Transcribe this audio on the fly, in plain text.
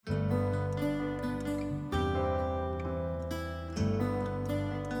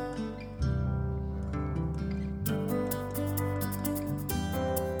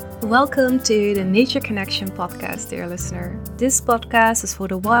Welcome to the Nature Connection podcast, dear listener. This podcast is for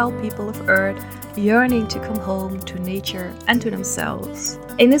the wild people of Earth yearning to come home to nature and to themselves.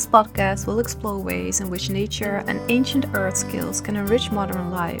 In this podcast, we'll explore ways in which nature and ancient Earth skills can enrich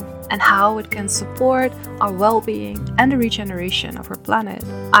modern life and how it can support our well-being and the regeneration of our planet.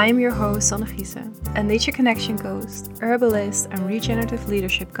 I am your host, Ilse, a Nature Connection coach, herbalist, and regenerative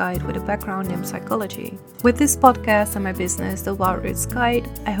leadership guide with a background in psychology. With this podcast and my business, The Wild Roots Guide,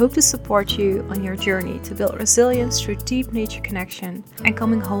 I hope to support you on your journey to build resilience through deep nature connection and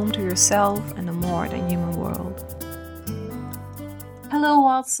coming home to yourself and the more than human world. Hello,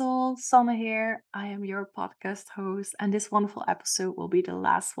 Wild Soul, Summer here. I am your podcast host, and this wonderful episode will be the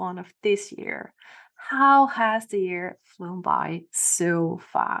last one of this year. How has the year flown by so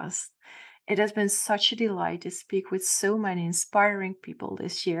fast? It has been such a delight to speak with so many inspiring people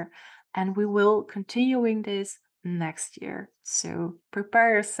this year, and we will continuing this next year. So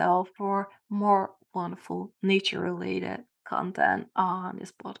prepare yourself for more wonderful nature-related content on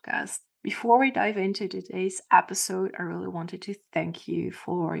this podcast. Before we dive into today's episode, I really wanted to thank you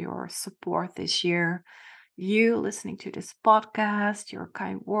for your support this year. You listening to this podcast, your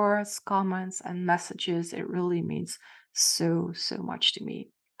kind words, comments, and messages, it really means so much to me.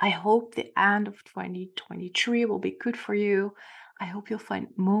 I hope the end of 2023 will be good for you. I hope you'll find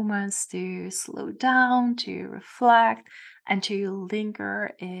moments to slow down, to reflect, and to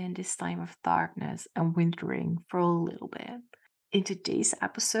linger in this time of darkness and wintering for a little bit. In today's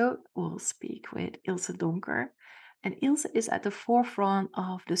episode, we'll speak with Ilse Donker. And Ilse is at the forefront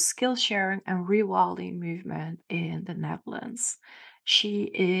of the skill sharing and rewilding movement in the Netherlands. She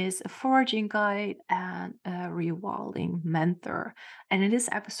is a foraging guide and a rewilding mentor. And in this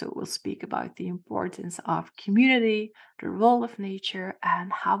episode, we'll speak about the importance of community, the role of nature,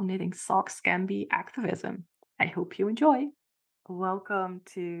 and how knitting socks can be activism. I hope you enjoy. Welcome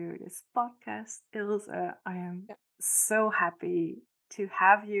to this podcast, Ilse. I am so happy to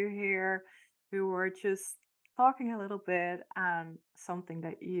have you here. We were just talking a little bit, and something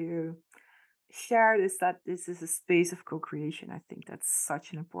that you shared is that this is a space of co creation. I think that's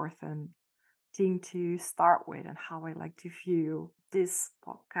such an important thing to start with, and how I like to view this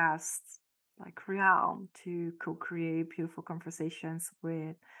podcast like realm to co create beautiful conversations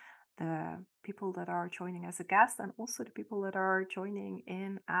with the people that are joining as a guest and also the people that are joining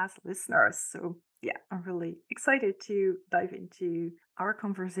in as listeners. So, yeah, I'm really excited to dive into our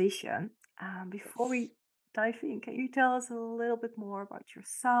conversation. Before we dive in, can you tell us a little bit more about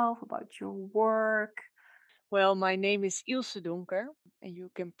yourself, about your work? Well, my name is Ilse Donker, and you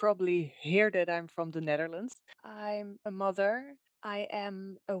can probably hear that I'm from the Netherlands. I'm a mother. I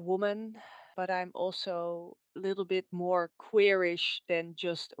am a woman, but I'm also a little bit more queerish than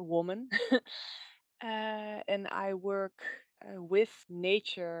just a woman. And I work with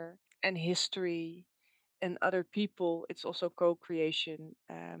nature and history and other people. It's also co creation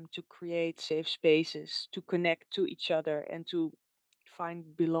to create safe spaces, to connect to each other, and to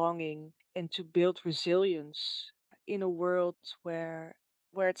find belonging and to build resilience in a world where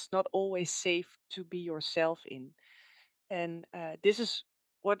it's not always safe to be yourself in. And this is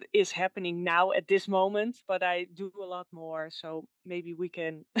what is happening now at this moment, but I do a lot more, so maybe we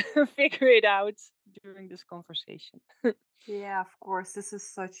can figure it out during this conversation. Yeah, of course. This is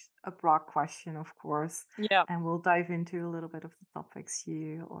such a broad question, of course. Yeah. And we'll dive into a little bit of the topics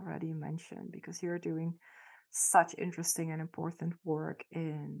you already mentioned because you're doing such interesting and important work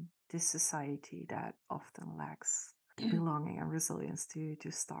in this society that often lacks belonging and resilience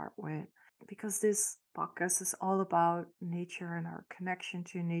to start with. Because this podcast is all about nature and our connection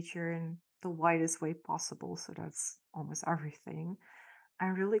to nature in the widest way possible. So that's almost everything.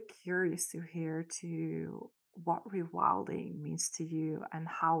 I'm really curious to hear to what rewilding means to you and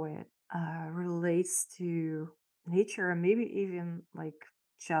how it relates to nature and maybe even like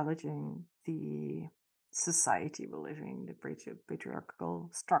challenging the society we live in, the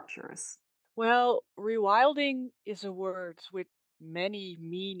patriarchal structures. Well, rewilding is a word with many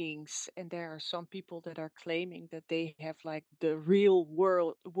meanings, and there are some people that are claiming that they have like the real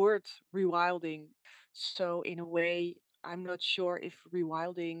world word rewilding. So in a way, I'm not sure if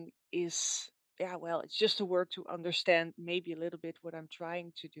rewilding is, yeah, well, it's just a word to understand maybe a little bit what I'm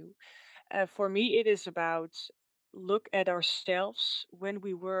trying to do. For me, it is about look at ourselves when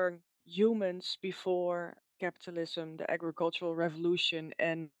we were humans before capitalism, the agricultural revolution,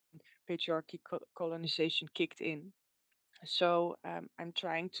 and patriarchy colonization kicked in. So I'm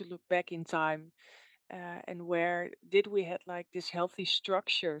trying to look back in time and where did we had like this healthy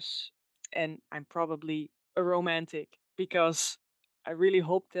structures. And I'm probably a romantic because I really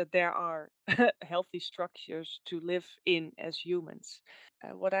hope that there are healthy structures to live in as humans.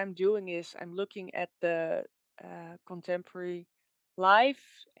 What I'm doing is I'm looking at the contemporary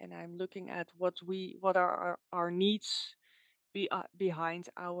life, and I'm looking at what are our needs behind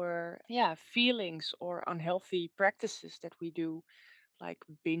our feelings or unhealthy practices that we do, like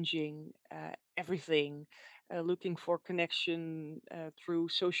binging everything, looking for connection through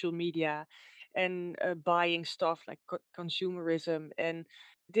social media, and buying stuff like consumerism. And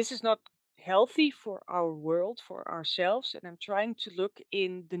this is not healthy for our world, for ourselves. And I'm trying to look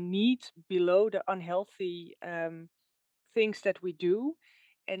in the need below the unhealthy things that we do,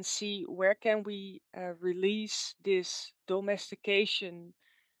 and see where can we release this domestication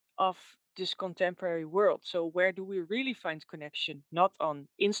of this contemporary world. So where do we really find connection? Not on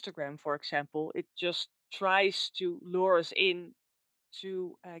Instagram, for example. It just tries to lure us in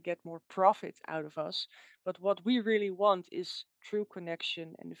to get more profit out of us. But what we really want is true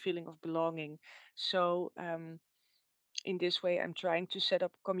connection and the feeling of belonging. So in this way, I'm trying to set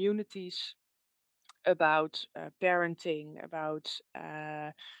up communities about parenting, about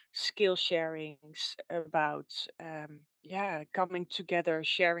skill sharings, about coming together,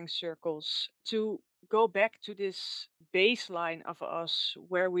 sharing circles, to go back to this baseline of us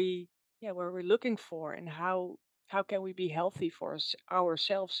where we're looking for, and how can we be healthy for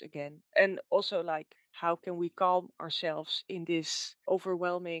ourselves again, and also like how can we calm ourselves in this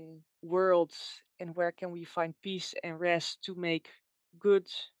overwhelming world, and where can we find peace and rest to make good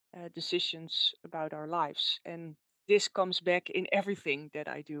decisions about our lives. And this comes back in everything that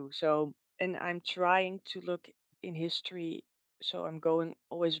I do. So, and I'm trying to look in history. So I'm going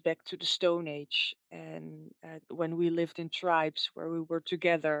always back to the Stone Age, and when we lived in tribes where we were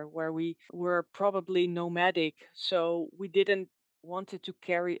together, where we were probably nomadic. So we didn't wanted to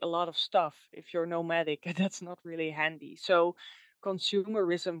carry a lot of stuff. If you're nomadic, that's not really handy. So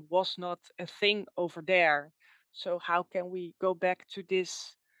consumerism was not a thing over there. So how can we go back to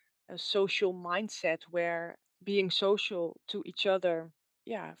this social mindset where being social to each other,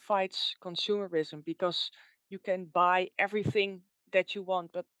 fights consumerism, because you can buy everything that you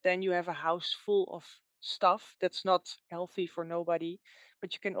want, but then you have a house full of stuff that's not healthy for nobody.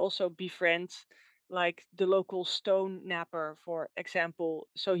 But you can also befriend like the local stone napper, for example,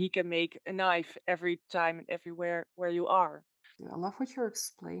 so he can make a knife every time and everywhere where you are. I love what you're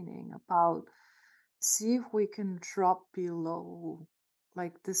explaining about see if we can drop below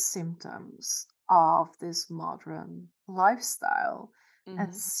like the symptoms of this modern lifestyle and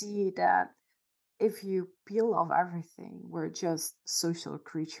Hmm. see that if you peel off everything, we're just social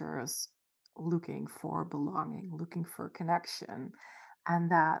creatures looking for belonging, looking for connection.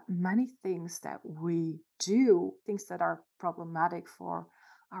 And that many things that we do, things that are problematic for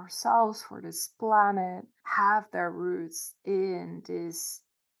ourselves, for this planet, have their roots in this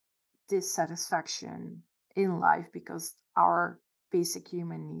dissatisfaction in life because our basic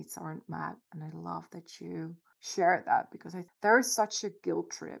human needs aren't met. And I love that you share that because there is such a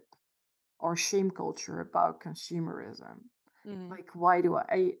guilt trip or shame culture about consumerism. Hmm. Like, why do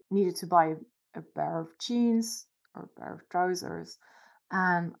I needed to buy a pair of jeans or a pair of trousers,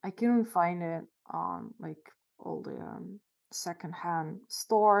 and I couldn't find it on like all the secondhand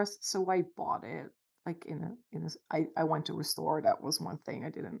stores, so I bought it like I went to a store. That was one thing I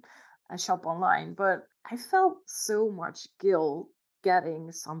didn't shop online, but I felt so much guilt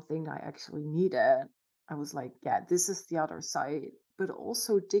getting something I actually needed. I was like, yeah, this is the other side, but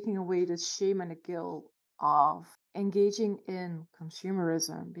also taking away the shame and the guilt of engaging in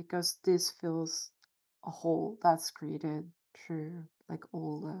consumerism because this fills a hole that's created through like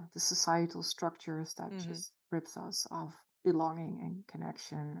all the societal structures that Hmm. just rips us of belonging and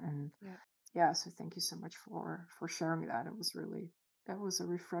connection. And Yeah. yeah, so thank you so much for sharing that. It was really that was a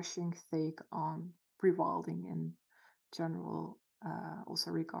refreshing take on rewilding in general,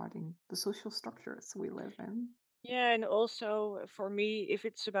 also regarding the social structures we live in. Yeah, and also for me, if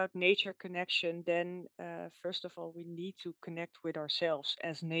it's about nature connection, then first of all, we need to connect with ourselves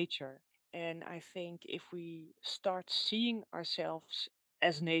as nature. And I think if we start seeing ourselves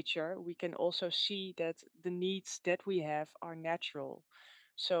as nature, we can also see that the needs that we have are natural.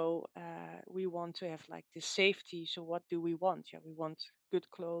 So we want to have like this safety. So what do we want? Yeah, we want good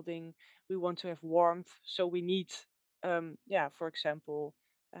clothing. We want to have warmth. So we need, for example,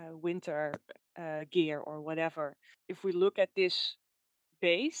 winter gear or whatever. If we look at this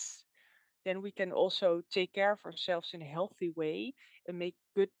base, then we can also take care of ourselves in a healthy way and make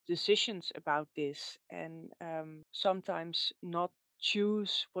good decisions about this. And sometimes not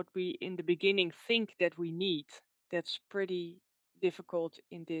choose what we in the beginning think that we need. That's pretty difficult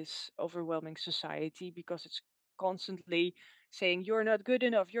in this overwhelming society because it's constantly saying, you're not good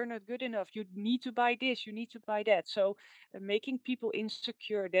enough, you're not good enough, you need to buy this, you need to buy that. So making people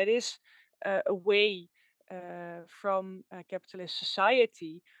insecure, that is a way from capitalist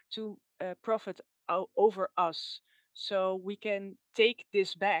society to profit over us. So we can take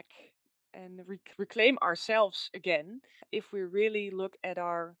this back and reclaim ourselves again if we really look at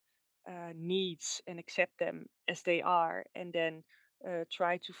our needs and accept them as they are, and then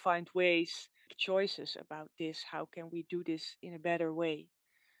try to find ways, choices about this. How can we do this in a better way?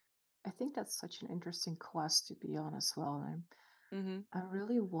 I think that's such an interesting quest, to be honest. Well, Hmm. I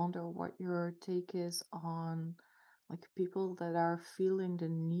really wonder what your take is on like people that are feeling the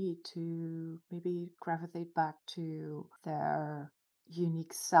need to maybe gravitate back to their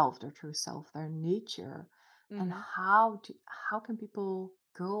unique self, their true self, their nature, and Hmm. how can people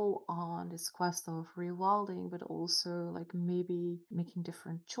go on this quest of rewilding, but also like maybe making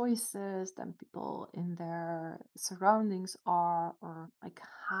different choices than people in their surroundings are, or like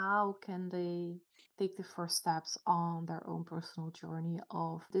how can they take the first steps on their own personal journey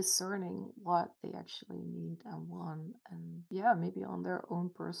of discerning what they actually need and want, and yeah, maybe on their own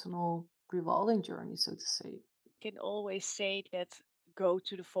personal rewilding journey, so to say. Can always say that go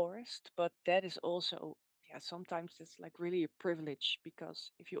to the forest, but that is also, yeah, sometimes it's like really a privilege,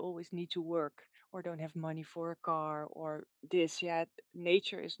 because if you always need to work or don't have money for a car or this, yeah,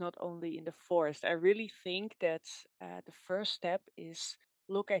 nature is not only in the forest. I really think that the first step is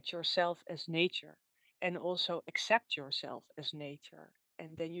look at yourself as nature and also accept yourself as nature.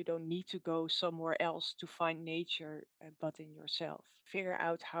 And then you don't need to go somewhere else to find nature, but in yourself. Figure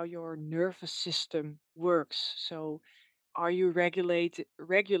out how your nervous system works. So, are you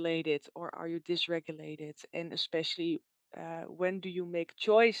regulated or are you dysregulated? And especially, when do you make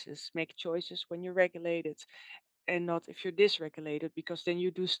choices? Make choices when you're regulated, and not if you're dysregulated, because then you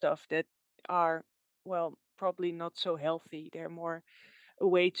do stuff that are, well, probably not so healthy. They're more a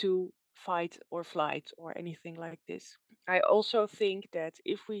way to fight or flight or anything like this. I also think that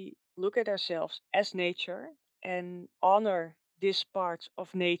if we look at ourselves as nature and honor this part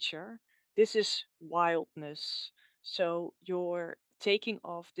of nature, this is wildness. So you're taking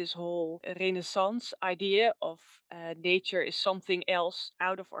off this whole renaissance idea of nature is something else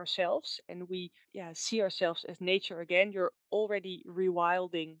out of ourselves, and we, yeah, see ourselves as nature again. You're already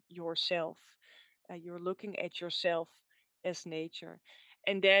rewilding yourself. You're looking at yourself as nature,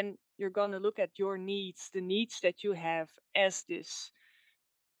 and then you're going to look at your needs, the needs that you have as this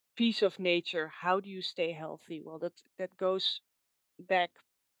piece of nature. How do you stay healthy? Well, that goes back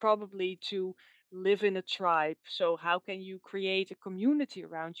probably to live in a tribe. So how can you create a community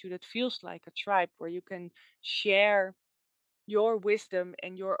around you that feels like a tribe, where you can share your wisdom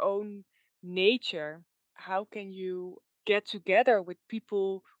and your own nature? How can you get together with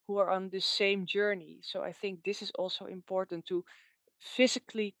people who are on the same journey? So I think this is also important, to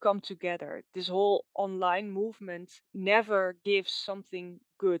physically come together. This whole online movement never gives something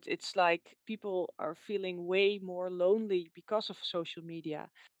good. It's like people are feeling way more lonely because of social media,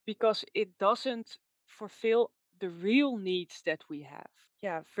 because it doesn't fulfill the real needs that we have.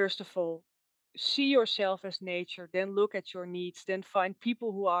 Yeah, first of all, see yourself as nature, then look at your needs, then find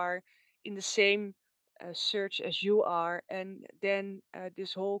people who are in the same search as you are, and then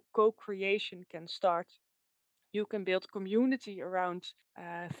this whole co creation can start. You can build community around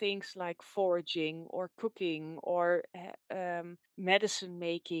things like foraging or cooking or medicine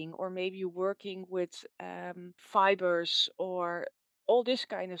making, or maybe working with fibers or all this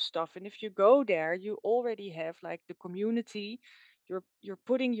kind of stuff. And if you go there, you already have like the community. You're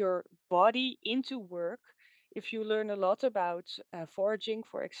putting your body into work. If you learn a lot about foraging,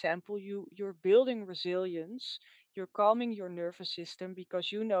 for example, you're building resilience. You're calming your nervous system,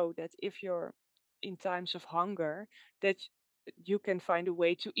 because you know that if you're in times of hunger, that you can find a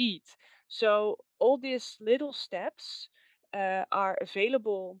way to eat. So all these little steps are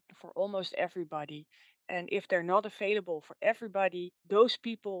available for almost everybody. And if they're not available for everybody, those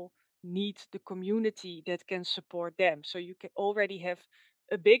people need the community that can support them. So you can already have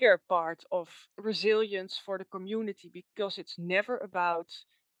a bigger part of resilience for the community, because it's never about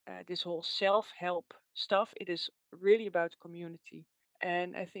this whole self-help stuff. It is really about community.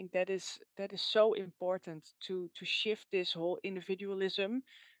 And I think that is so important, to shift this whole individualism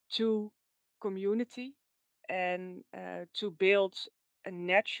to community, and to build a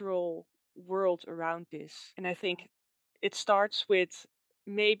natural world around this. And I think it starts with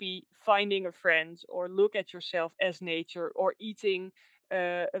maybe finding a friend, or look at yourself as nature, or eating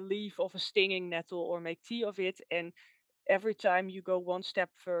a leaf of a stinging nettle, or make tea of it, and every time you go one step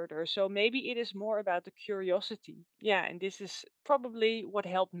further. So maybe it is more about the curiosity. Yeah, and this is probably what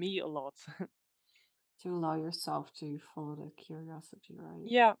helped me a lot. to allow yourself to follow that curiosity, right?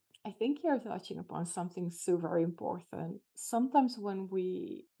 Yeah. I think you're touching upon something so very important. Sometimes when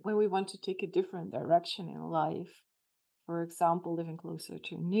we want to take a different direction in life, for example, living closer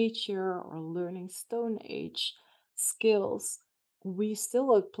to nature or learning Stone Age skills, we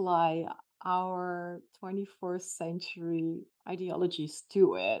still apply our 21st century ideologies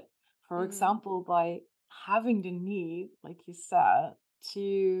to it. For Hmm. example, by having the need, like you said,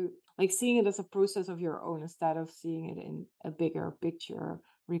 to like seeing it as a process of your own instead of seeing it in a bigger picture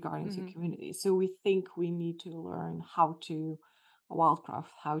regarding to Hmm. community. So we think we need to learn how to wildcraft,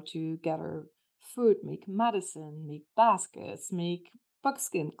 how to gather food, make medicine, make baskets, make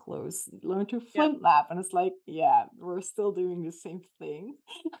buckskin clothes, learn to Yeah. flint lap. And it's like, yeah, we're still doing the same thing,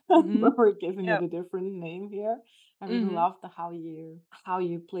 Hmm. but we're giving Yeah. it a different name here. I really Hmm. love the how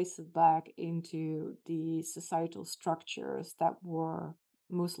you place it back into the societal structures that were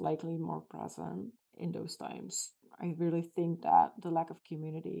most likely more present in those times. I really think that the lack of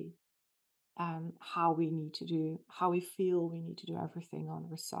community and how we feel we need to do everything on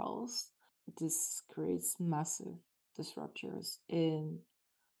ourselves. This creates massive disruptors in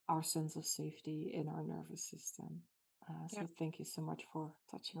our sense of safety in our nervous system. Yeah. So thank you so much for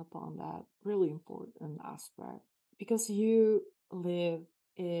touching upon that really important aspect because you live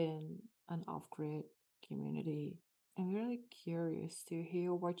in an off-grid community. I'm really curious to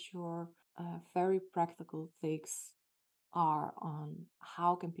hear what your very practical takes are on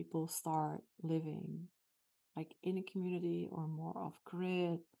how can people start living like in a community or more off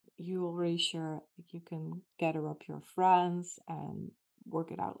grid. You already share like you can gather up your friends and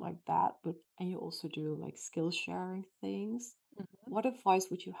work it out like that, but and you also do like skill sharing things. Hmm. What advice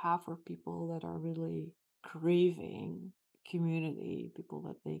would you have for people that are really craving community, people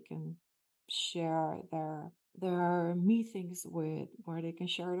that they can share their meetings with, where they can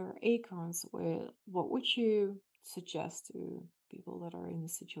share their acorns with? What would you suggest to people that are in a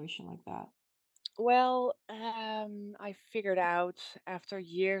situation like that? Well, I figured out after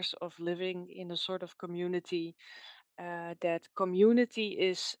years of living in a sort of community that community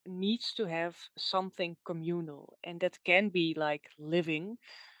is needs to have something communal, and that can be like living.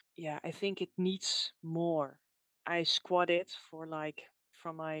 Yeah, I think it needs more. I squatted for like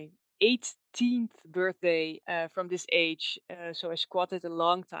from my 18th birthday from this age. So I squatted a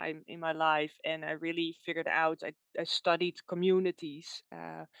long time in my life and I really figured out, I studied communities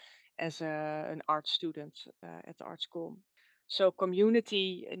as an art student at the art school. So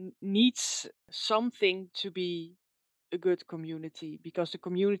community needs something to be a good community because the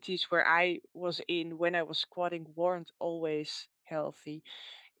communities where I was in when I was squatting weren't always healthy.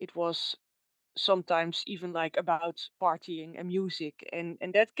 It was sometimes even like about partying and music, and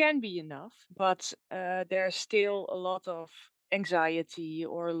that can be enough, but there's still a lot of anxiety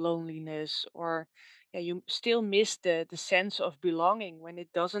or loneliness, or yeah, you still miss the sense of belonging when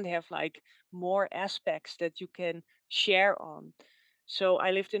it doesn't have like more aspects that you can share on. So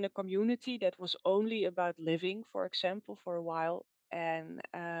I lived in a community that was only about living, for example, for a while, and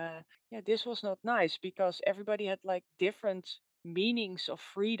yeah, this was not nice because everybody had like different meanings of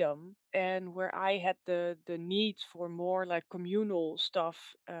freedom, and where I had the need for more like communal stuff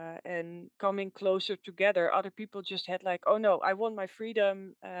and coming closer together, other people just had like, oh no, I want my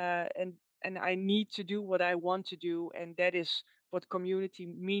freedom, and I need to do what I want to do, and that is what community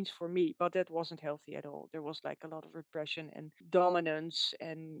means for me. But that wasn't healthy at all. There was like a lot of repression and dominance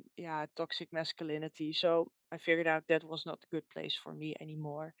and yeah, toxic masculinity. So I figured out that was not a good place for me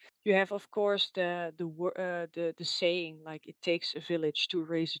anymore. You have, of course, the saying like it takes a village to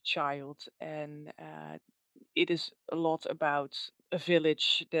raise a child, and it is a lot about a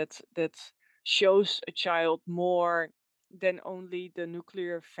village that shows a child more than only the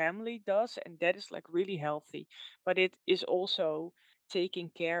nuclear family does, and that is like really healthy. But it is also taking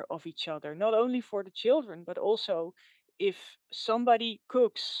care of each other, not only for the children, but also if somebody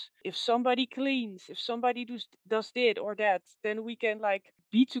cooks, if somebody cleans, if somebody does this or that, then we can like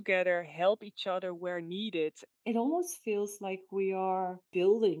be together, help each other where needed. It almost feels like we are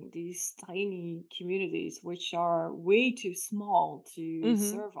building these tiny communities which are way too small to Hmm.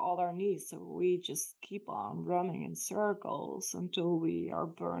 serve all our needs. So we just keep on running in circles until we are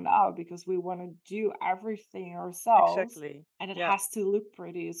burned out because we want to do everything ourselves. Exactly. And it Yeah. has to look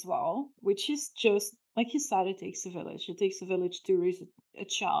pretty as well, which is just like you said, it takes a village. It takes a village to raise a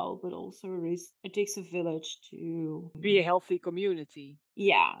child, but also it takes a village to Be a healthy community.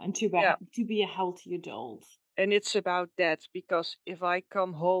 yeah, and Yeah. to be a healthy adult. And it's about that because if I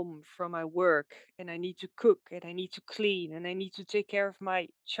come home from my work and I need to cook and I need to clean and I need to take care of my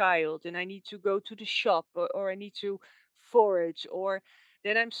child and I need to go to the shop, or I need to forage, or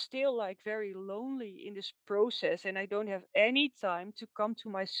then I'm still like very lonely in this process and I don't have any time to come to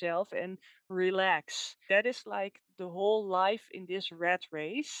myself and relax. That is like the whole life in this rat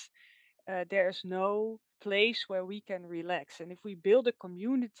race. There's no place where we can relax. And if we build a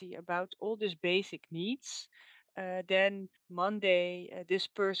community about all these basic needs, then Monday, this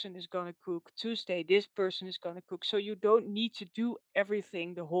person is going to cook. Tuesday, this person is going to cook. So you don't need to do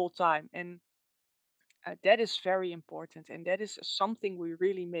everything the whole time. And that is very important. And that is something we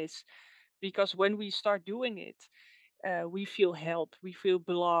really miss because when we start doing it, we feel help, we feel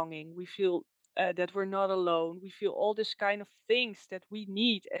belonging, we feel that we're not alone, we feel all this kind of things that we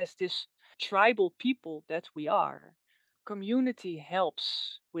need as this tribal people that we are. Community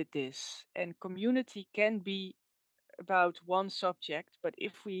helps with this, and community can be about one subject, but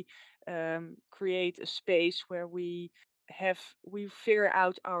if we create a space where we figure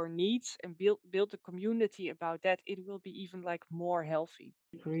out our needs and build a community about that, it will be even like more healthy.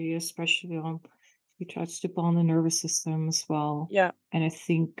 Agree, especially on you touched upon the nervous system as well. Yeah. And I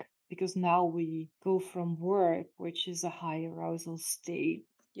think because now we go from work, which is a high arousal state,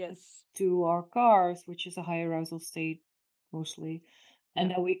 Yes. to our cars, which is a high arousal state mostly. And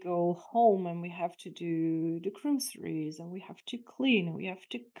Yeah. then we go home and we have to do the groceries and we have to clean and we have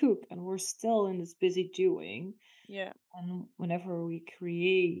to cook and we're still in this busy doing. Yeah. And whenever we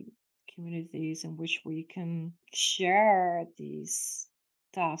create communities in which we can share these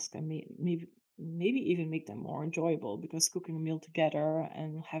tasks and maybe even make them more enjoyable, because cooking a meal together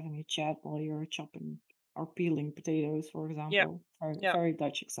and having a chat while you're chopping or peeling potatoes, for Yeah. example, very, Yeah. very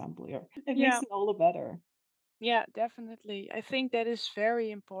Dutch example here, it makes Yeah. it all the better. Yeah, definitely. I think that is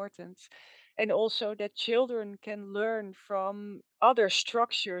very important. And also that children can learn from other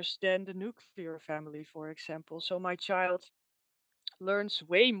structures than the nuclear family, for example. So my child learns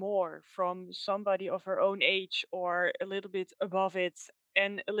way more from somebody of her own age or a little bit above it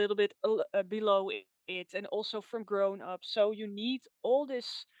and a little bit below it, and also from grown ups. So you need all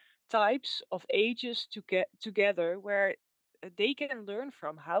these types of ages to get together where they can learn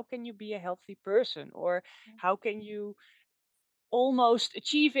from how can you be a healthy person, or how can you almost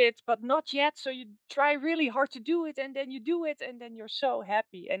achieve it but not yet, so you try really hard to do it and then you do it and then you're so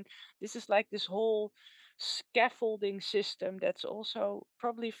happy. And this is like this whole scaffolding system that's also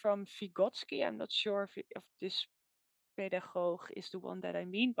probably from Vygotsky. I'm not sure if this pedagogue is the one that I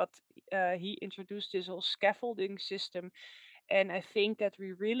mean, but he introduced this whole scaffolding system, and I think that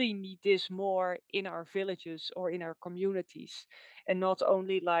we really need this more in our villages or in our communities. And not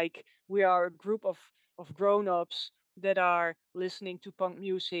only like we are a group of grown-ups that are listening to punk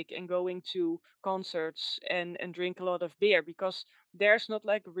music and going to concerts and drink a lot of beer, because there's not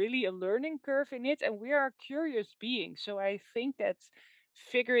like really a learning curve in it and we are curious beings. So I think that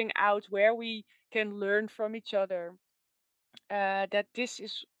figuring out where we can learn from each other, that this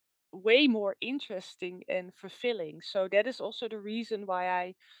is way more interesting and fulfilling. So that is also the reason why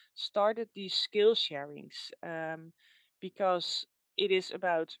I started these skill sharings, because it is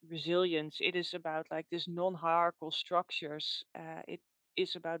about resilience. It is about like this non-hierarchical structures. It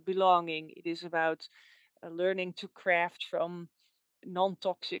is about belonging. It is about learning to craft from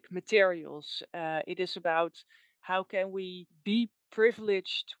non-toxic materials. It is about how can we be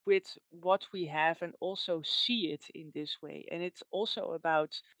privileged with what we have and also see it in this way. And it's also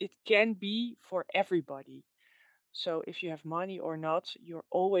about it can be for everybody. So if you have money or not, you're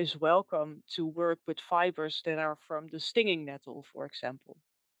always welcome to work with fibers that are from the stinging nettle, for example.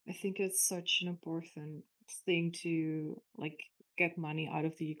 I think it's such an important thing to like get money out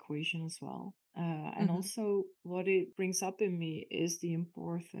of the equation as well. And Hmm. also, what it brings up in me is the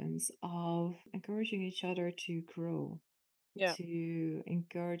importance of encouraging each other to grow, Yeah. to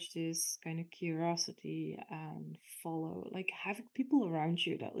encourage this kind of curiosity and follow, like having people around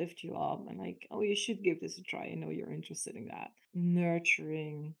you that lift you up and like, oh, you should give this a try. I know you're interested in that.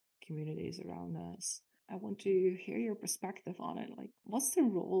 Nurturing communities around us. I want to hear your perspective on it. Like, what's the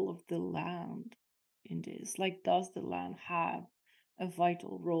role of the land in this? Like, does the land have a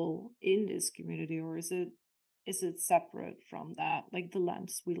vital role in this community, or is it separate from that? Like the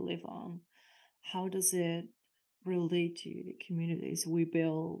lands we live on, how does it relate to the communities we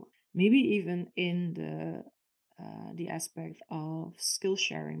build? Maybe even in the aspect of skill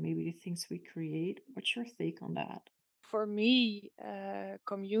sharing, maybe the things we create. What's your take on that? For me,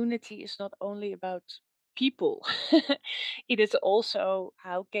 community is not only about people. It is also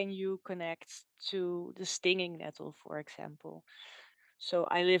how can you connect to the stinging nettle, for example. So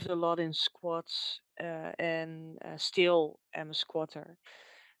I lived a lot in squats, and still am a squatter.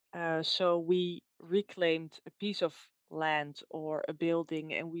 So we reclaimed a piece of land or a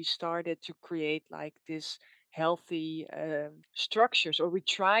building, and we started to create like this healthy structures, or we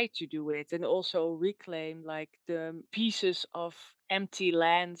try to do it, and also reclaim like the pieces of empty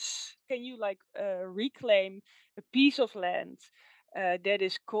lands. Can you like reclaim a piece of land that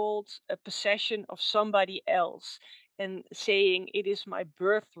is called a possession of somebody else, and saying it is my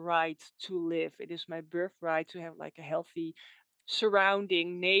birthright to live, it is my birthright to have like a healthy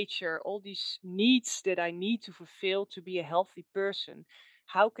surrounding, nature, all these needs that I need to fulfill to be a healthy person.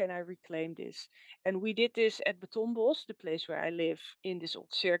 How can I reclaim this? And we did this at Betonbos, the place where I live, in this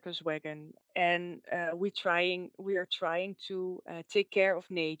old circus wagon. And we are trying to take care of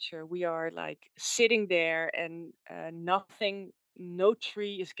nature. We are like sitting there, and nothing, no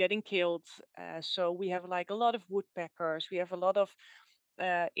tree is getting killed. So we have like a lot of woodpeckers. We have a lot of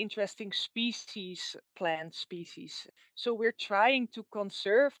interesting species, plant species. So we're trying to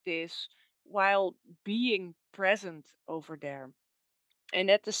conserve this while being present over there. And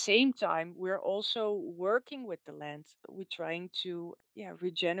at the same time, we're also working with the land. We're trying to, yeah,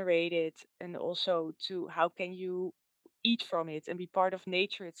 regenerate it, and also to how can you eat from it and be part of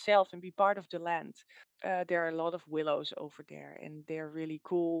nature itself and be part of the land. There are a lot of willows over there, and they're really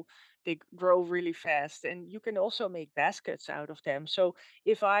cool. They grow really fast, and you can also make baskets out of them. So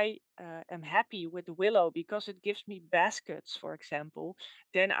if I am happy with the willow because it gives me baskets, for example,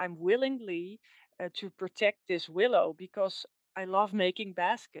 then I'm willingly to protect this willow because I love making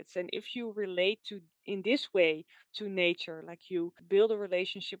baskets. And if you relate to in this way to nature, like you build a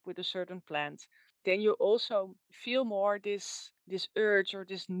relationship with a certain plant, then you also feel more this urge or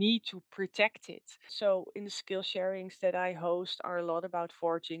this need to protect it. So in the skill sharings that I host are a lot about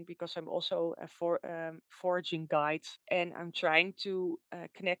foraging, because I'm also a foraging guide, and I'm trying to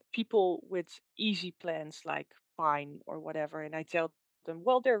connect people with easy plants like pine or whatever. And I tell them,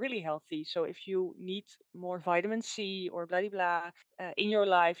 well, they're really healthy. So if you need more vitamin C or blah blah blah in your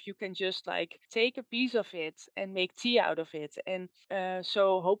life, you can just like take a piece of it and make tea out of it. And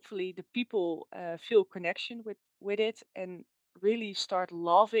so hopefully the people feel connection with it, and really start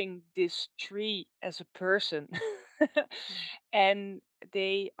loving this tree as a person. Mm. And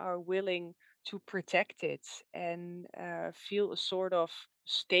they are willing to protect it, and feel a sort of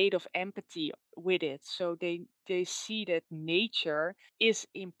state of empathy with it, so they see that nature is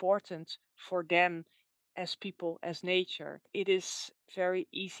important for them, as people, as nature. It is very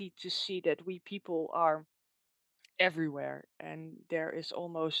easy to see that we people are everywhere, and there is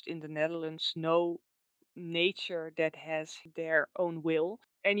almost in the Netherlands no nature that has their own will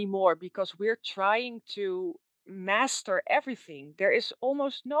anymore, because we're trying to master everything. There is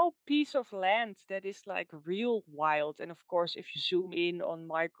almost no piece of land that is like real wild. And of course, if you zoom in on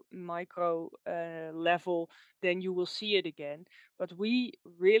micro level, then you will see it again. But we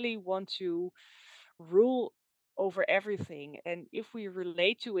really want to rule over everything. And if we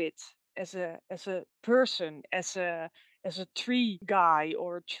relate to it as a person, as a tree guy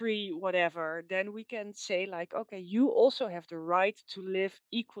or a tree whatever, then we can say like, okay, you also have the right to live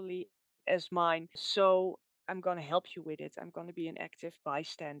equally as mine. So I'm going to help you with it. I'm going to be an active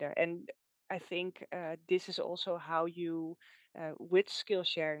bystander. And I think this is also how you, with skill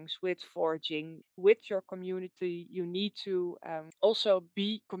sharings, with foraging, with your community, you need to also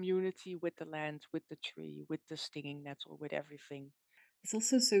be community with the land, with the tree, with the stinging nettle, with everything. It's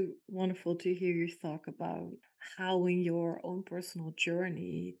also so wonderful to hear you talk about how, in your own personal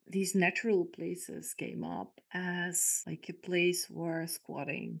journey, these natural places came up as like a place where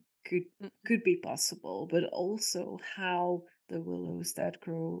squatting Mm-mm. could be possible, but also how the willows that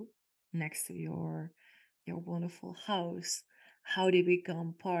grow next to your wonderful house, how they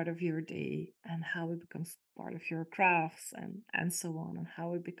become part of your day, and how it becomes part of your crafts, and so on, and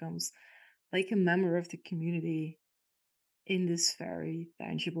how it becomes like a member of the community in this very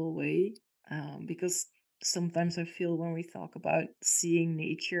tangible way. Because sometimes I feel when we talk about seeing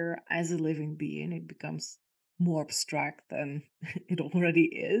nature as a living being, it becomes more abstract than it already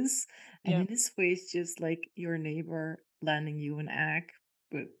is. And Yeah. in this way, it's just like your neighbor lending you an egg,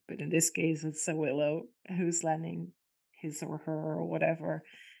 but in this case, it's a willow who's lending his or her or whatever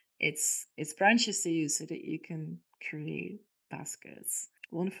it's branches to you so that you can create baskets.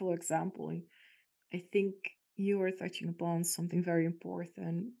 Wonderful example. I think you are touching upon something very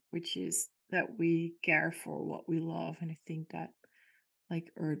important, which is that we care for what we love. And I think that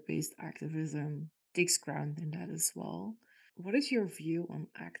like earth based activism takes ground in that as well. What is your view on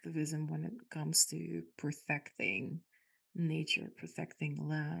activism when it comes to protecting nature, protecting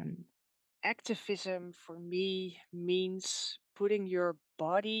land? Activism for me means putting your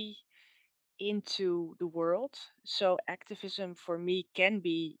body into the world. So activism for me can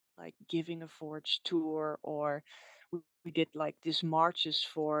be like giving a forge tour, or We did like these marches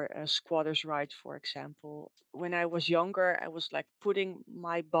for squatters' rights, for example. When I was younger, I was like putting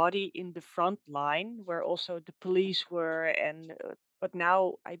my body in the front line where also the police were, and but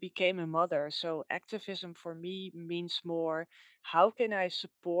now I became a mother. So activism for me means more, how can I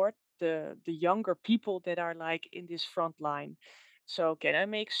support the younger people that are like in this front line? So can I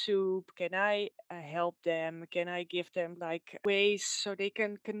make soup? Can I help them? Can I give them like ways so they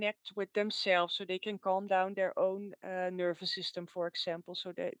can connect with themselves, so they can calm down their own nervous system, for example,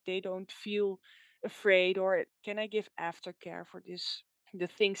 so that they don't feel afraid? Or can I give aftercare for this, the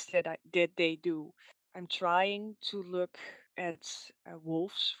things that they do? I'm trying to look at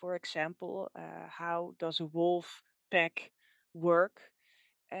wolves, for example. How does a wolf pack work?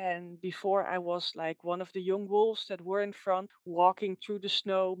 And before I was like one of the young wolves that were in front, walking through the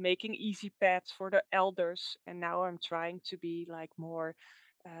snow, making easy paths for the elders. And now I'm trying to be like more,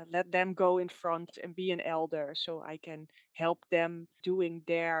 let them go in front and be an elder so I can help them doing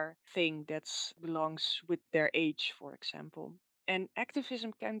their thing that belongs with their age, for example. And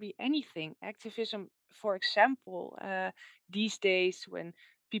activism can be anything. Activism, for example, these days when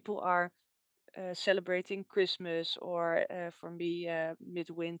people are celebrating Christmas, or for me,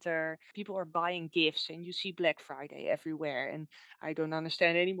 midwinter, people are buying gifts, and you see Black Friday everywhere. And I don't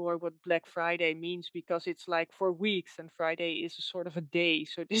understand anymore what Black Friday means, because it's like for weeks, and Friday is a sort of a day.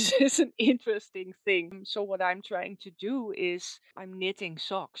 So this is an interesting thing. So what I'm trying to do is I'm knitting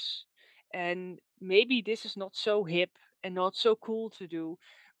socks, and maybe this is not so hip and not so cool to do.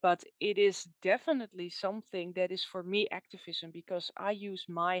 But it is definitely something that is for me activism, because I use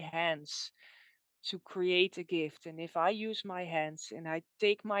my hands to create a gift. And if I use my hands and I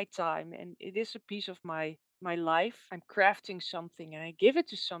take my time, and it is a piece of my life, I'm crafting something and I give it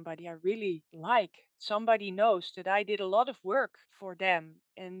to somebody I really like, somebody knows that I did a lot of work for them,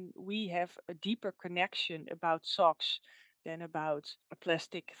 and we have a deeper connection about socks than about a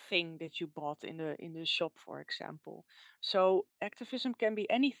plastic thing that you bought in the shop, for example. So activism can be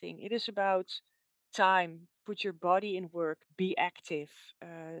anything. It is about time, put your body in work, be active,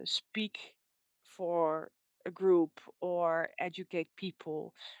 speak for a group, or educate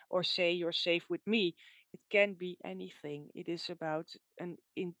people, or say you're safe with me. It can be anything. It is about an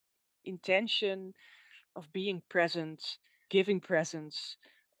intention of being present, giving presence,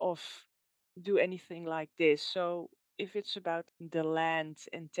 of do anything like this. So if it's about the land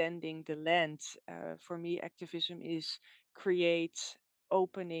and tending the land, for me, activism is create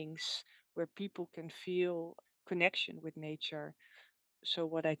openings where people can feel connection with nature. So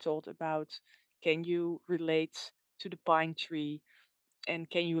what I told about, can you relate to the pine tree, and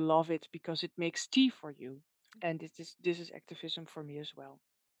can you love it because it makes tea for you? And this is activism for me as well.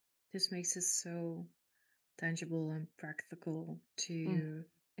 This makes it so tangible and practical Mm, to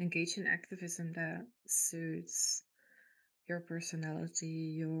engage in activism that suits your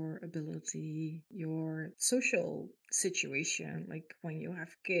personality, your ability, your social situation. Like when you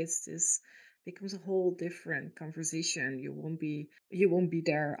have kids, this becomes a whole different conversation. You won't be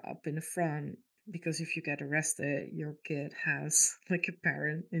there up in the front, because if you get arrested, your kid has like a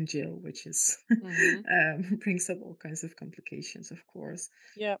parent in jail, which is mm-hmm. brings up all kinds of complications, of course.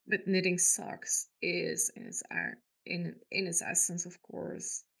 Yeah, But knitting socks is in its essence, of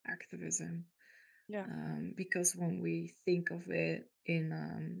course, activism. yeah. Because when we think of it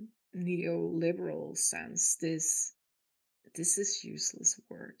in neoliberal sense, this is useless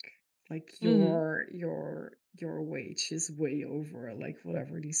work. Like Hmm. your wage is way over like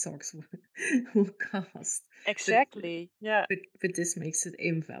whatever these socks will cost. But Exactly. Yeah. but this makes it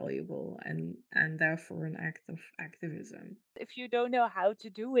invaluable and therefore an act of activism. If you don't know how to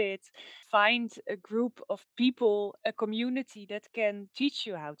do it, find a group of people, a community that can teach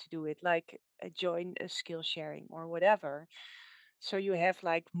you how to do it, like join a skill sharing or whatever. So you have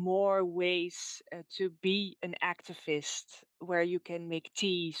like more ways to be an activist, where you can make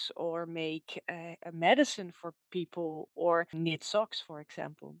teas, or make a medicine for people, or knit socks, for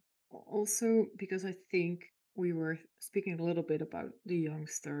example. Also, because I think we were speaking a little bit about the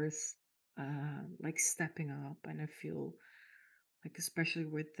youngsters, like stepping up, and I feel like especially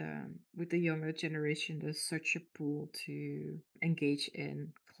with the younger generation, there's such a pull to engage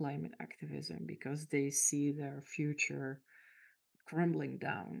in climate activism because they see their future crumbling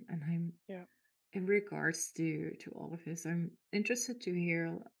down. And I'm Yeah. in regards to all of this, I'm interested to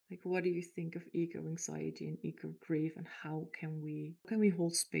hear like what do you think of eco anxiety and eco grief, and how can we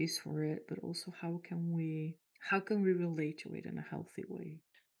hold space for it, but also how can we relate to it in a healthy way?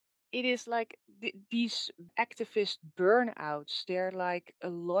 It is like these activist burnouts, they're like a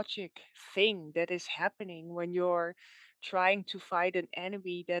logic thing that is happening when you're trying to fight an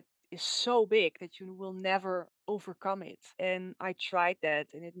enemy that is so big that you will never overcome it. And I tried that,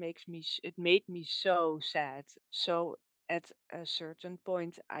 and it made me so sad. So at a certain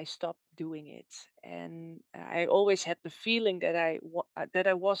point, I stopped doing it, and I always had the feeling that that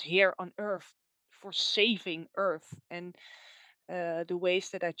I was here on Earth for saving Earth. And the ways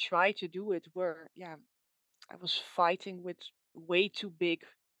that I tried to do it were, yeah, I was fighting with way too big,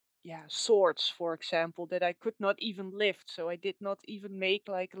 yeah, swords, for example, that I could not even lift. So I did not even make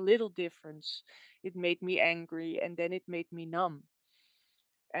like a little difference. It made me angry, and then it made me numb.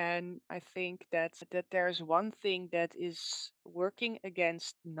 And I think that there's one thing that is working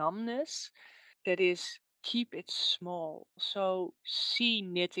against numbness, that is keep it small. So see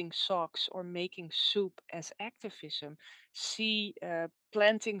knitting socks or making soup as activism. See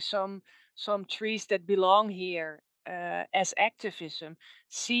planting some trees that belong here as activism.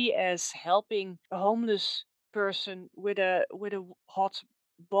 See as helping a homeless person with a hot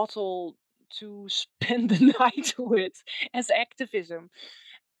bottle to spend the night with as activism.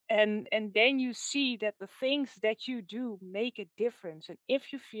 And then you see that the things that you do make a difference, and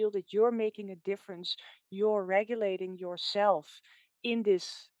if you feel that you're making a difference, you're regulating yourself in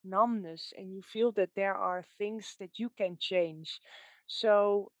this numbness, and you feel that there are things that you can change.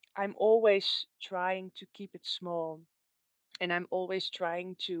 So I'm always trying to keep it small, and I'm always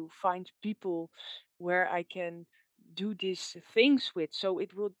trying to find people where I can do these things with. So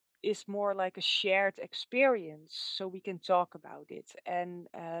it will is more like a shared experience. So we can talk about it, and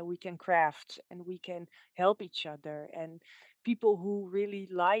we can craft, and we can help each other, and people who really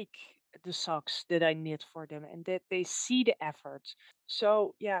like the socks that I knit for them, and that they see the effort.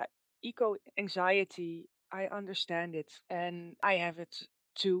 So yeah, eco anxiety, I understand it, and I have it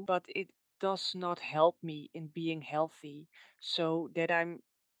too, but it does not help me in being healthy. So that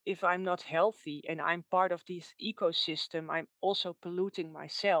if I'm not healthy and I'm part of this ecosystem, I'm also polluting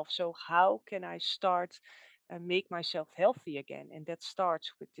myself. So how can I start and make myself healthy again? And that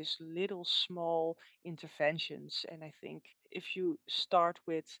starts with this little small interventions. And I think if you start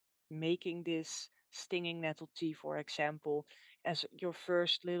with making this stinging nettle tea, for example, as your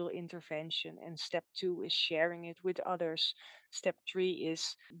first little intervention, and step two is sharing it with others, step three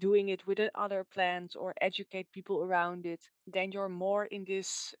is doing it with another plant or educate people around it, then you're more in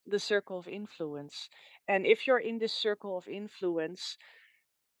this the circle of influence. And if you're in this circle of influence,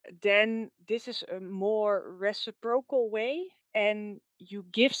 then this is a more reciprocal way, and you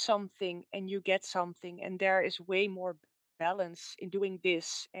give something and you get something, and there is way more balance in doing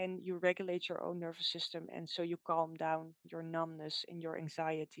this, and you regulate your own nervous system, and so you calm down your numbness and your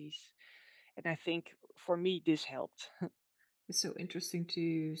anxieties. And I think for me this helped. It's so interesting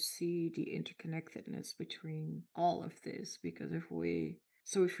to see the interconnectedness between all of this because if we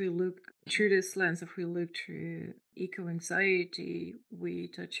look through this lens, if we look through eco anxiety, we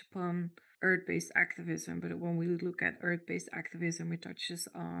touch upon earth based activism. But when we look at earth based activism, it touches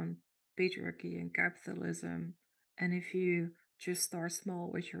on patriarchy and capitalism. And if you just start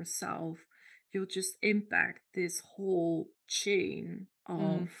small with yourself, you'll just impact this whole chain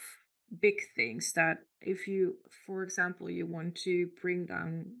Hmm. of big things that if you, for example, you want to bring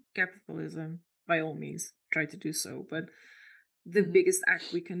down capitalism, by all means try to do so, but the Hmm. biggest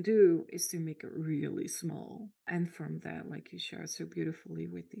act we can do is to make it really small, and from that, like you shared so beautifully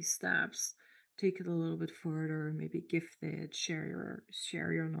with these steps, take it a little bit further, maybe gift it, share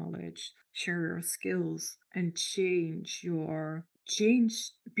your knowledge, share your skills, and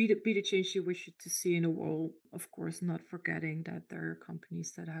be the change you wish to see in the world. Of course, not forgetting that there are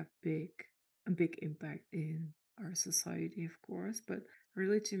companies that have a big impact in our society, of course, but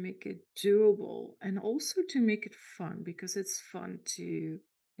really to make it doable and also to make it fun, because it's fun to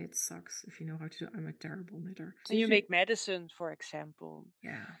knit socks if you know how to. I'm a terrible knitter. So you make medicine, for example.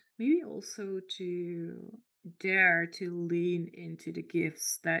 Yeah, maybe also to dare to lean into the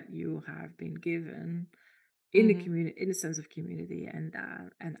gifts that you have been given in the Hmm. community, in the sense of community, and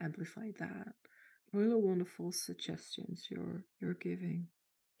amplify that. Really wonderful suggestions you're giving.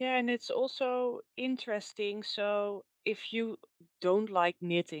 Yeah, and it's also interesting. So, if you don't like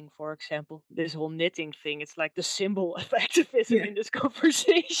knitting, for example, this whole knitting thing, it's like the symbol of activism Yeah, in this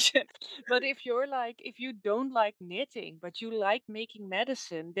conversation. But if you don't like knitting, but you like making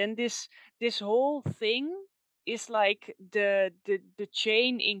medicine, then this whole thing is like the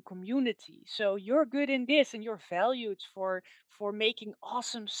chain in community. So you're good in this, and you're valued for making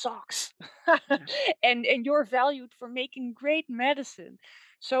awesome socks, yeah. and you're valued for making great medicine.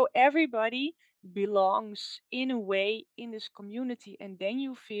 So everybody belongs in a way in this community, and then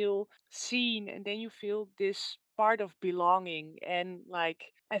you feel seen, and then you feel this part of belonging. And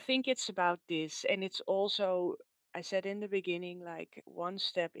like, I think it's about this, and it's also I said in the beginning, like one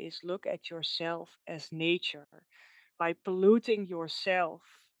step is look at yourself as nature. By polluting yourself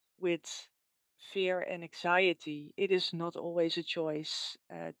with fear and anxiety, it is not always a choice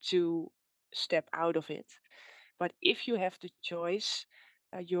to step out of it. But if you have the choice,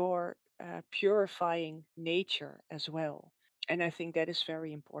 you're purifying nature as well. And I think that is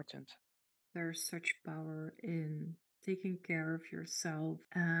very important. There's such power in taking care of yourself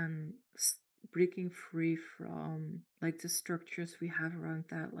and breaking free from like the structures we have around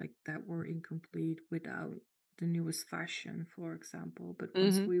that, like that were incomplete without the newest fashion, for example. But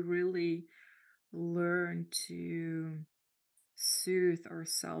once Hmm. we really learn to soothe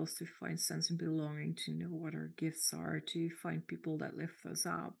ourselves, to find sense and belonging, to know what our gifts are, to find people that lift us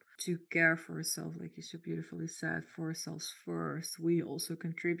up, to care for ourselves, like you so beautifully said, for ourselves first, we also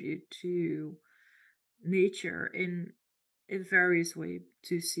contribute to nature in various ways,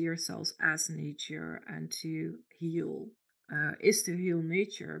 to see ourselves as nature and to heal is to heal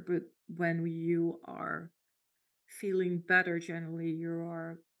nature. But when you are feeling better generally, you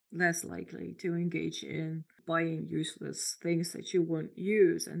are less likely to engage in buying useless things that you won't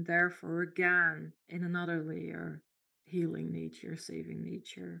use, and therefore, again, in another layer, healing nature, saving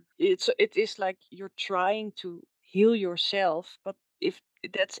nature. It is like you're trying to heal yourself, but if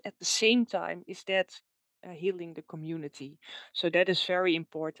that's at the same time, is that healing the community? So that is very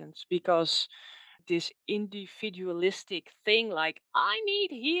important because this individualistic thing, like I need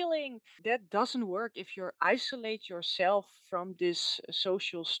healing, that doesn't work if you isolate yourself from these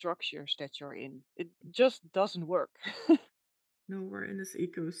social structures that you're in. It just doesn't work. No, we're in this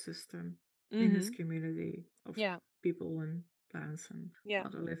ecosystem, in this Hmm. community of Yeah. people and plants and Yeah.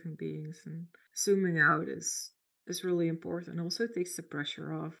 other living beings. And zooming out is really important. Also, it takes the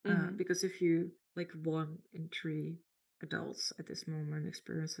pressure off Hmm. because if you like 1 in 3 adults at this moment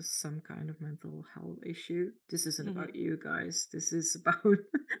experiences some kind of mental health issue, this isn't about Hmm. you guys. This is about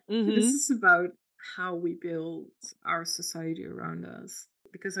this Hmm. is about how we build our society around us,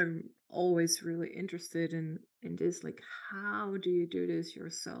 because I'm always really interested in this, like how do you do this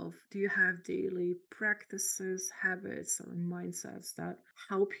yourself? Do you have daily practices, habits, or mindsets that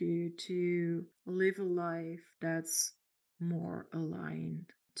help you to live a life that's more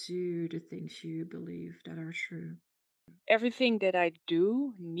aligned to the things you believe that are true? Everything that I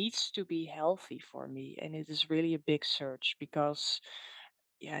do needs to be healthy for me, and it is really a big search because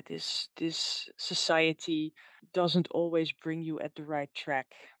yeah, this society doesn't always bring you at the right track.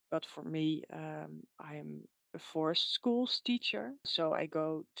 But for me, I'm a forest schools teacher, so I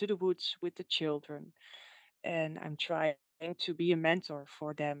go to the woods with the children, and I'm trying to be a mentor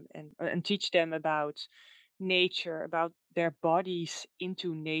for them and teach them about nature, about their bodies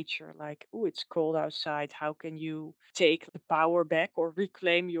into nature. Like, oh, it's cold outside. How can you take the power back or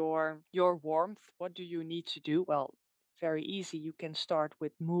reclaim your warmth? What do you need to do? Well, very easy. You can start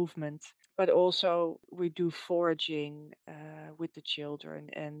with movement, but also we do foraging with the children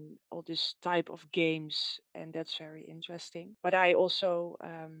and all this type of games, and that's very interesting. But I also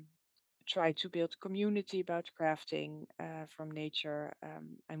try to build community about crafting from nature.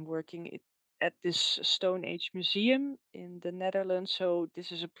 I'm working at this Stone Age museum in the Netherlands. So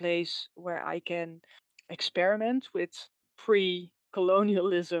this is a place where I can experiment with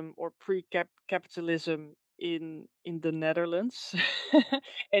pre-colonialism or pre-capitalism in the Netherlands.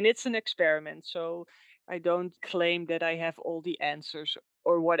 And it's an experiment. So I don't claim that I have all the answers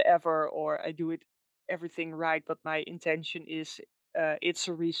or whatever, or I do it everything right, but my intention is it's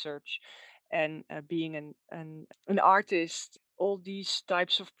a research. And being an artist, all these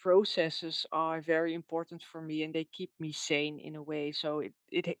types of processes are very important for me, and they keep me sane in a way. So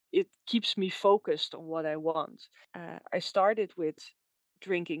it keeps me focused on what I want. I started with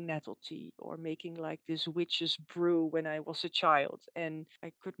drinking nettle tea or making like this witch's brew when I was a child, and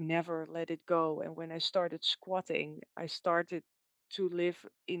I could never let it go. And when I started squatting, I started to live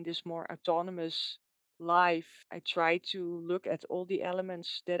in this more autonomous life. I try to look at all the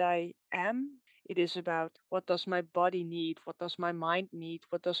elements that I am. It is about what does my body need? What does my mind need?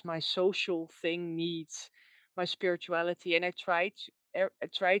 What does my social thing need? My spirituality. And I try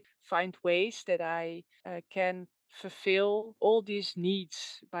to find ways that I can fulfill all these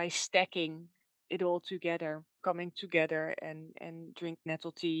needs by stacking it all together, coming together and drink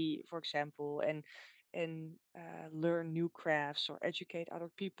nettle tea, for example, and learn new crafts or educate other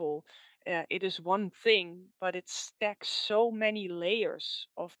people. It is one thing, but it stacks so many layers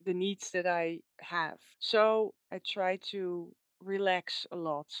of the needs that I have. So I try to relax a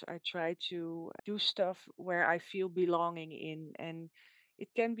lot. I try to do stuff where I feel belonging in, and it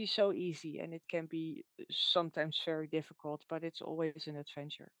can be so easy and it can be sometimes very difficult, but it's always an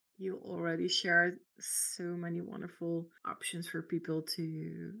adventure. You already shared so many wonderful options for people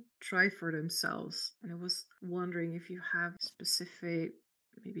to try for themselves. And I was wondering if you have specific,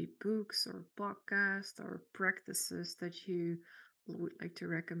 maybe books or podcasts or practices that you would like to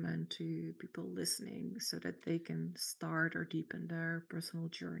recommend to people listening so that they can start or deepen their personal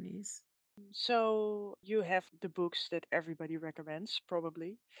journeys. So you have the books that everybody recommends,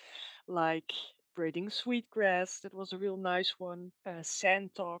 probably, like Braiding Sweetgrass, that was a real nice one.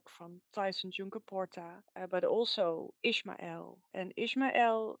 Sand Talk from Tyson Juncker Porta, but also Ishmael. And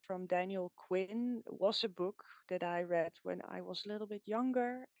Ishmael from Daniel Quinn was a book that I read when I was a little bit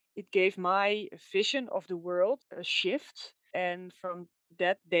younger. It gave my vision of the world a shift. And from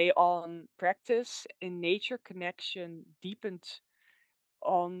that day on, practice in nature connection deepened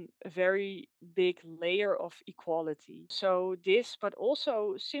on a very big layer of equality. So this, but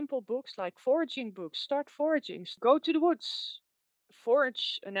also simple books like foraging books. Start foraging. Go to the woods,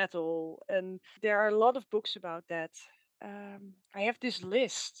 forage an atoll, and there are a lot of books about that. I have this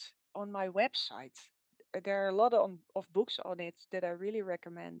list on my website. There are a lot of books on it that I really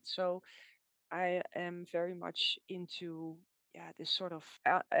recommend. So I am very much into this sort of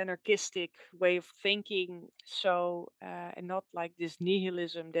anarchistic way of thinking. So and not like this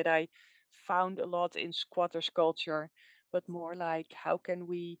nihilism that I found a lot in squatters culture, but more like how can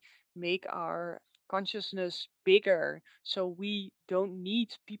we make our consciousness bigger so we don't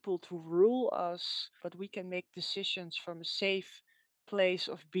need people to rule us, but we can make decisions from a safe place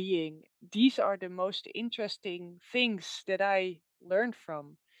of being. These are the most interesting things that I learned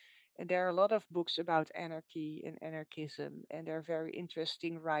from, and there are a lot of books about anarchy and anarchism, and there are very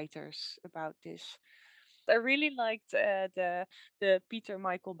interesting writers about this. I really liked the Peter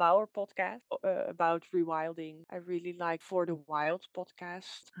Michael Bauer podcast about rewilding. I really like For the Wild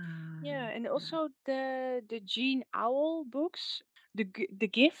podcast. Yeah, and Yeah. also the Gene Owl books. The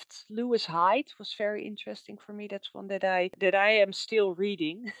Gift, Lewis Hyde was very interesting for me. That's one that I am still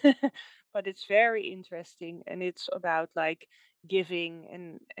reading, but it's very interesting, and it's about like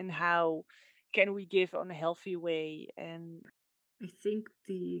giving and how can we give on a healthy way. And I think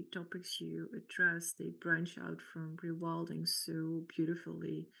the topics you address, they branch out from rewilding so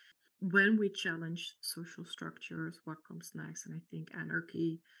beautifully. When we challenge social structures, what comes next? And I think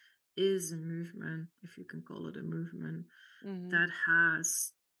anarchy is a movement, if you can call it a movement, mhm. that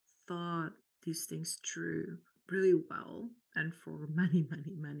has thought these things through really well and for many,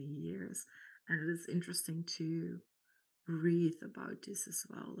 many, many years. And it is interesting to read about this as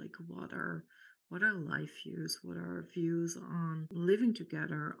well. Like what are life views? What are views on living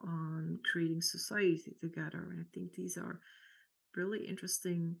together, on creating society together? And I think these are really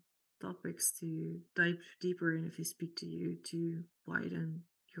interesting topics to dive deeper in if you speak to you to widen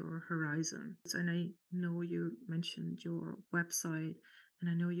your horizon. And I know you mentioned your website, and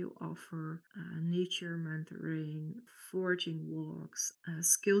I know you offer nature mentoring, foraging walks,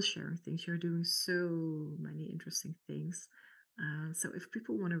 skill sharing things. You're doing so many interesting things. So if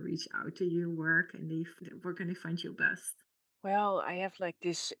people want to reach out to you, where can they find you best? Well, I have like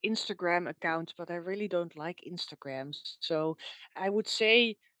this Instagram account, but I really don't like Instagrams. So I would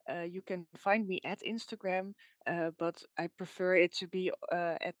say you can find me at Instagram, but I prefer it to be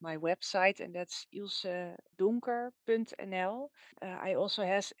at my website, and that's ilsedonker.nl. I also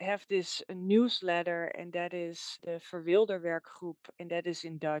have this newsletter, and that is the Verwilderwerkgroep, and that is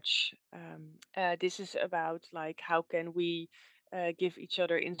in Dutch. This is about like how can we give each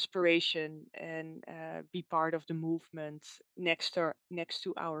other inspiration and be part of the movement next to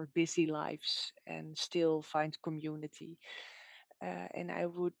our busy lives and still find community. And I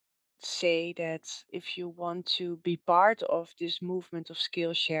would say that if you want to be part of this movement of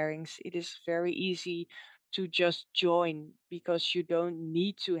skill sharings, it is very easy to just join because you don't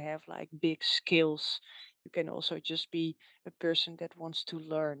need to have like big skills. You can also just be a person that wants to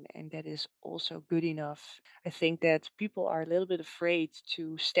learn, and that is also good enough. I think that people are a little bit afraid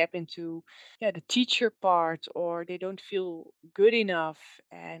to step into the teacher part, or they don't feel good enough.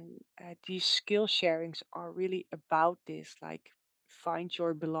 And these skill sharings are really about this, like find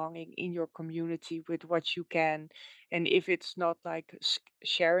your belonging in your community with what you can. And if it's not like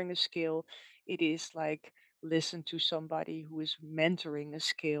sharing a skill, it is like listen to somebody who is mentoring a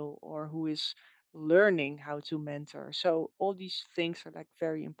skill or who is learning how to mentor. So all these things are like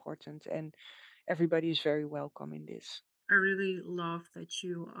very important, and everybody is very welcome in this. I really love that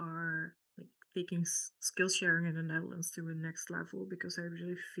you are like taking skill sharing in the Netherlands to a next level because I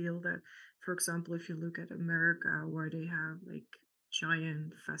really feel that, for example, if you look at America, where they have like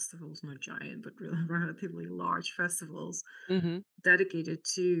giant festivals, not giant, but really relatively large festivals Hmm. dedicated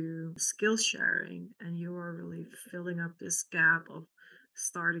to skill sharing, and you are really filling up this gap of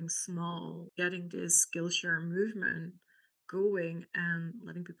starting small, getting this Skillshare movement going and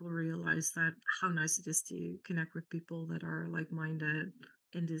letting people realize that how nice it is to connect with people that are like-minded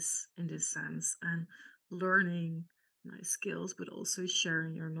in this sense, and learning nice skills, but also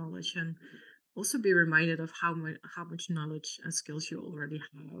sharing your knowledge, and also be reminded of how much knowledge and skills you already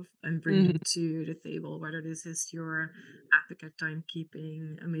have, and bring Mhm. them to the table, whether this is your epic at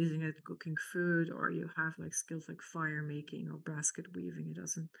timekeeping, amazing at cooking food, or you have like skills like fire making or basket weaving. It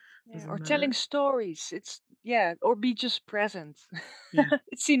doesn't Yeah, doesn't or telling matter. stories. It's yeah, or be just present. Yeah,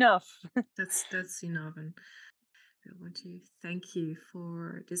 It's enough. that's enough. And I want to thank you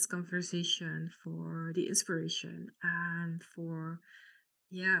for this conversation, for the inspiration, and for,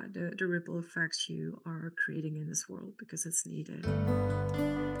 yeah, the ripple effects you are creating in this world, because it's needed.